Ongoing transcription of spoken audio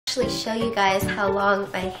Actually show you guys how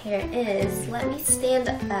long my hair is. Let me stand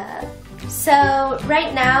up. So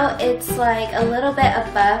right now it's like a little bit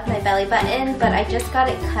above my belly button, but I just got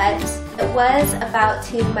it cut. It was about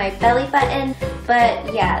to my belly button,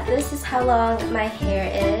 but yeah, this is how long my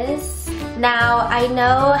hair is. Now I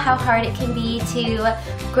know how hard it can be to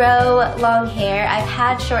grow long hair. I've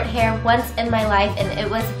had short hair once in my life and it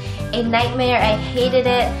was a nightmare. I hated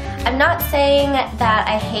it. I'm not saying that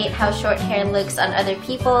I hate how short hair looks on other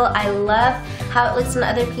people. I love how it looks on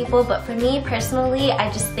other people, but for me personally,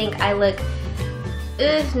 I just think I look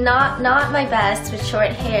not my best with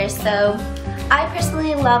short hair. So I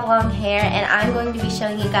personally love long hair, and I'm going to be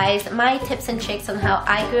showing you guys my tips and tricks on how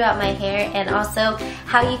I grew out my hair and also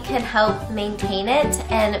how you can help maintain it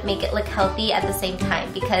and make it look healthy at the same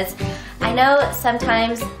time, because I know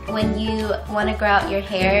sometimes when you want to grow out your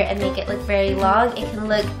hair and make it look very long, it can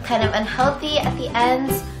look kind of unhealthy at the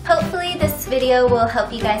ends. Hopefully this video will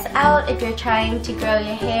help you guys out if you're trying to grow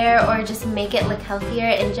your hair or just make it look healthier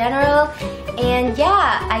in general. And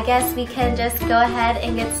yeah, I guess we can just go ahead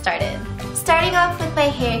and get started. Starting off with my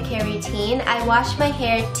hair care routine, I wash my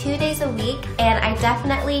hair 2 days a week, and I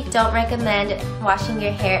definitely don't recommend washing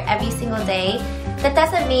your hair every single day. That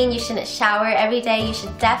doesn't mean you shouldn't shower every day. You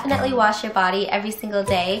should definitely wash your body every single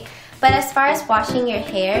day. But as far as washing your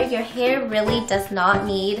hair really does not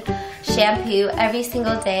need shampoo every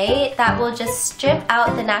single day. That will just strip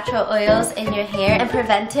out the natural oils in your hair and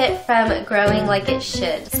prevent it from growing like it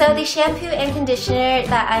should. So the shampoo and conditioner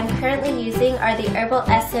that I'm currently using are the Herbal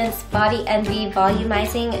Essence Body Envy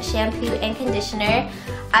Volumizing Shampoo and Conditioner.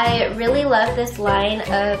 I really love this line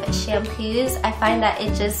of shampoos. I find that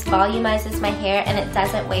it just volumizes my hair and it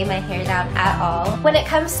doesn't weigh my hair down at all. When it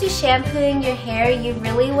comes to shampooing your hair, you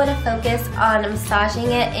really want to focus on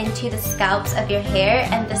massaging it into the scalps of your hair,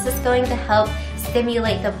 and this is going to help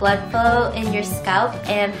stimulate the blood flow in your scalp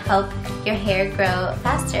and help your hair grow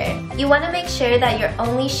faster. You want to make sure that you're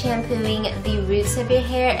only shampooing the roots of your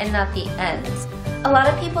hair and not the ends. A lot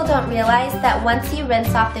of people don't realize that once you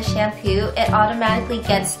rinse off the shampoo, it automatically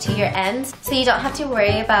gets to your ends, so you don't have to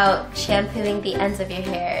worry about shampooing the ends of your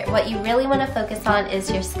hair. What you really want to focus on is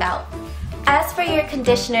your scalp. As for your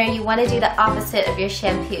conditioner, you want to do the opposite of your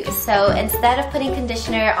shampoo. So instead of putting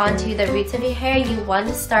conditioner onto the roots of your hair, you want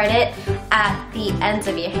to start it at the ends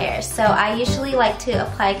of your hair. So I usually like to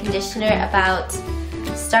apply conditioner about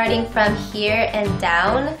starting from here and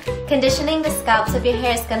down. Conditioning the scalps of your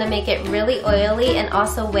hair is going to make it really oily and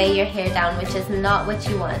also weigh your hair down, which is not what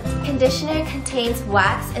you want. Conditioner contains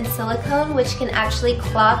wax and silicone, which can actually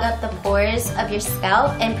clog up the pores of your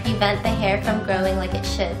scalp and prevent the hair from growing like it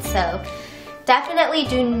should. So definitely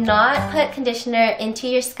do not put conditioner into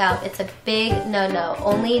your scalp. It's a big no-no.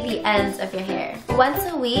 Only the ends of your hair. Once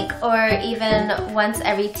a week or even once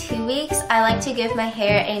every 2 weeks, I like to give my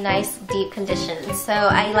hair a nice deep condition. So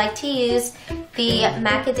I like to use the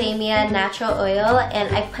macadamia natural oil,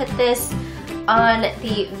 and I put this on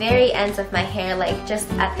the very ends of my hair, like just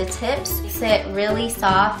at the tips. Makes it really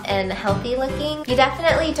soft and healthy looking. You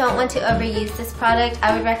definitely don't want to overuse this product.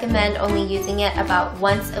 I would recommend only using it about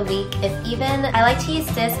once a week, if even. I like to use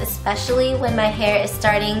this especially when my hair is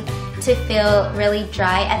starting to feel really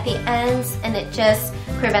dry at the ends, and it just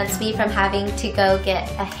prevents me from having to go get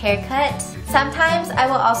a haircut. Sometimes I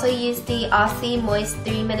will also use the Aussie Moist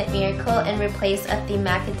 3-Minute Miracle in replace of the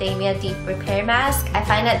Macadamia Deep Repair Mask. I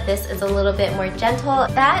find that this is a little bit more gentle.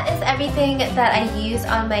 That is everything that I use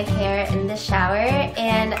on my hair in the shower,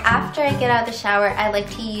 and after I get out of the shower, I like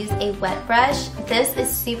to use a wet brush. This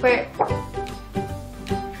is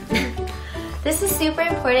super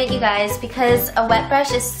important, you guys, because a wet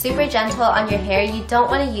brush is super gentle on your hair. You don't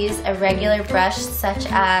want to use a regular brush such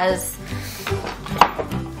as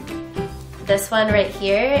this one right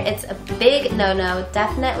here. It's a big no-no.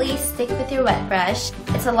 Definitely stick with your wet brush.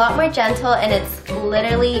 It's a lot more gentle and it's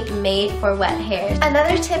literally made for wet hair.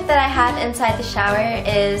 Another tip that I have inside the shower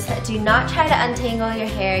is do not try to untangle your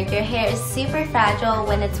hair. Your hair is super fragile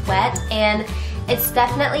when it's wet, and it's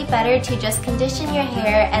definitely better to just condition your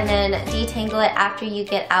hair and then detangle it after you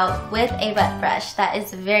get out with a wet brush. That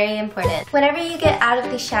is very important. Whenever you get out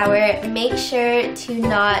of the shower, make sure to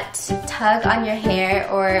not tug on your hair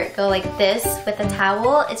or go like this with a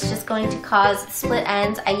towel. It's just going to cause split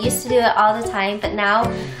ends. I used to do it all the time, but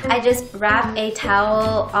now I just wrap a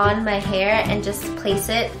towel on my hair and just place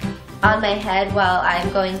it on my head while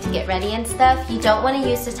I'm going to get ready and stuff. You don't want to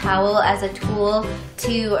use the towel as a tool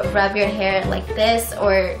to rub your hair like this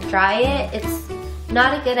or dry it. It's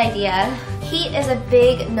not a good idea. Heat is a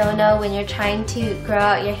big no-no when you're trying to grow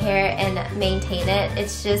out your hair and maintain it.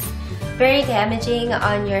 It's just very damaging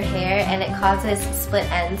on your hair and it causes split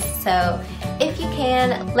ends. So if you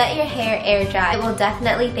can, let your hair air dry. It will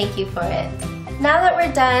definitely thank you for it. Now that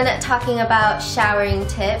we're done talking about showering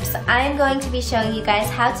tips, I'm going to be showing you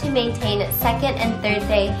guys how to maintain second and third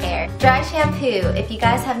day hair. Dry shampoo. If you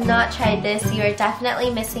guys have not tried this, you are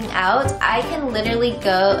definitely missing out. I can literally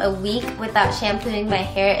go a week without shampooing my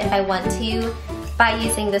hair if I want to by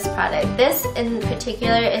using this product. This in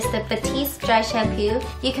particular is the Batiste Dry Shampoo.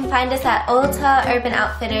 You can find this at Ulta, Urban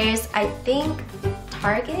Outfitters, I think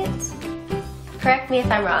Target? Correct me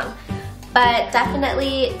if I'm wrong. But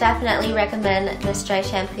definitely recommend this dry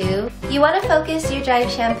shampoo. You want to focus your dry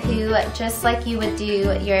shampoo just like you would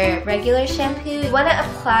do your regular shampoo. You want to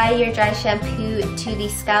apply your dry shampoo to the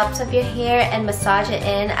scalps of your hair and massage it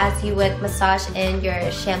in as you would massage in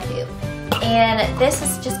your shampoo. And this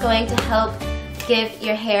is just going to help give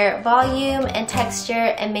your hair volume and texture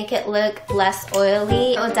and make it look less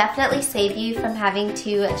oily. It will definitely save you from having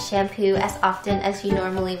to shampoo as often as you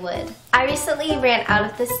normally would. I recently ran out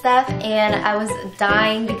of this stuff and I was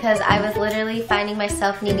dying because I was literally finding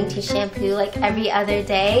myself needing to shampoo like every other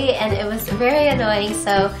day, and it was very annoying.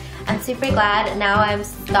 So I'm super glad now I'm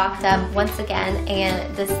stocked up once again,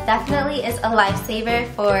 and this definitely is a lifesaver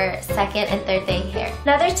for second and third day hair.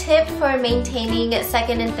 Another tip for maintaining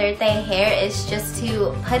second and third day hair is just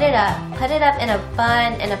to put it up in a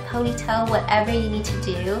bun, in a ponytail, whatever you need to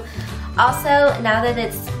do. Also, now that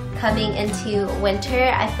it's coming into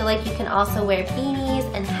winter, I feel like you can also wear beanies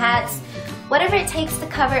and hats. Whatever it takes to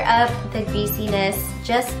cover up the greasiness,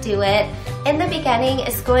 just do it. In the beginning,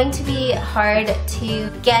 it's going to be hard to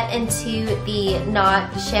get into the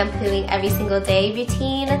not shampooing every single day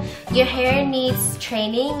routine. Your hair needs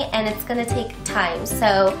training and it's gonna take time.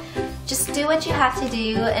 So just do what you have to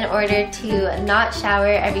do in order to not shower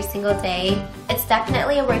every single day. It's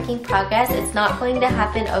definitely a work in progress. It's not going to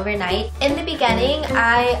happen overnight. In the beginning,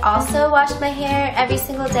 I also washed my hair every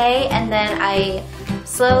single day, and then I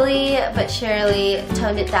slowly but surely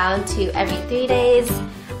toned it down to every 3 days.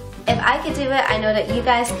 If I could do it, I know that you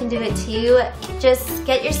guys can do it too. Just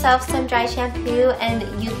get yourself some dry shampoo and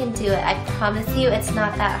you can do it. I promise you, it's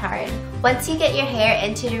not that hard. Once you get your hair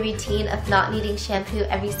into the routine of not needing shampoo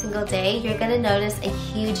every single day, you're gonna notice a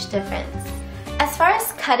huge difference. As far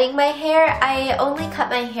as cutting my hair, I only cut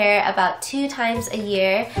my hair about 2 times a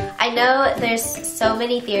year. I know there's so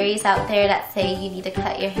many theories out there that say you need to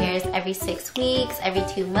cut your hairs every 6 weeks, every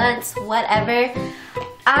 2 months, whatever.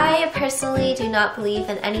 I personally do not believe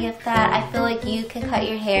in any of that. I feel like you can cut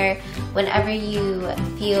your hair whenever you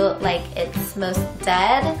feel like it's most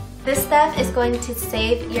dead. This stuff is going to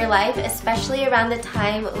save your life, especially around the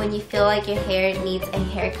time when you feel like your hair needs a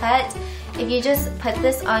haircut. If you just put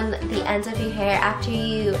this on the ends of your hair after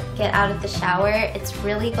you get out of the shower, it's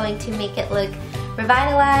really going to make it look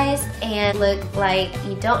revitalized and look like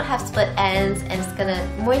you don't have split ends, and it's gonna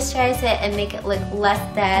moisturize it and make it look less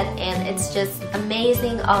dead, and it's just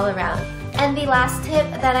amazing all around. And the last tip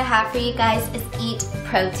that I have for you guys is eat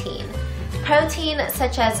protein. Protein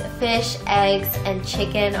such as fish, eggs, and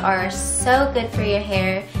chicken are so good for your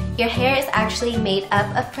hair. Your hair is actually made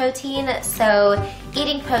up of protein, so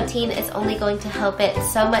eating protein is only going to help it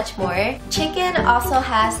so much more. Chicken also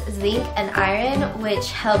has zinc and iron,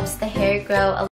 which helps the hair grow a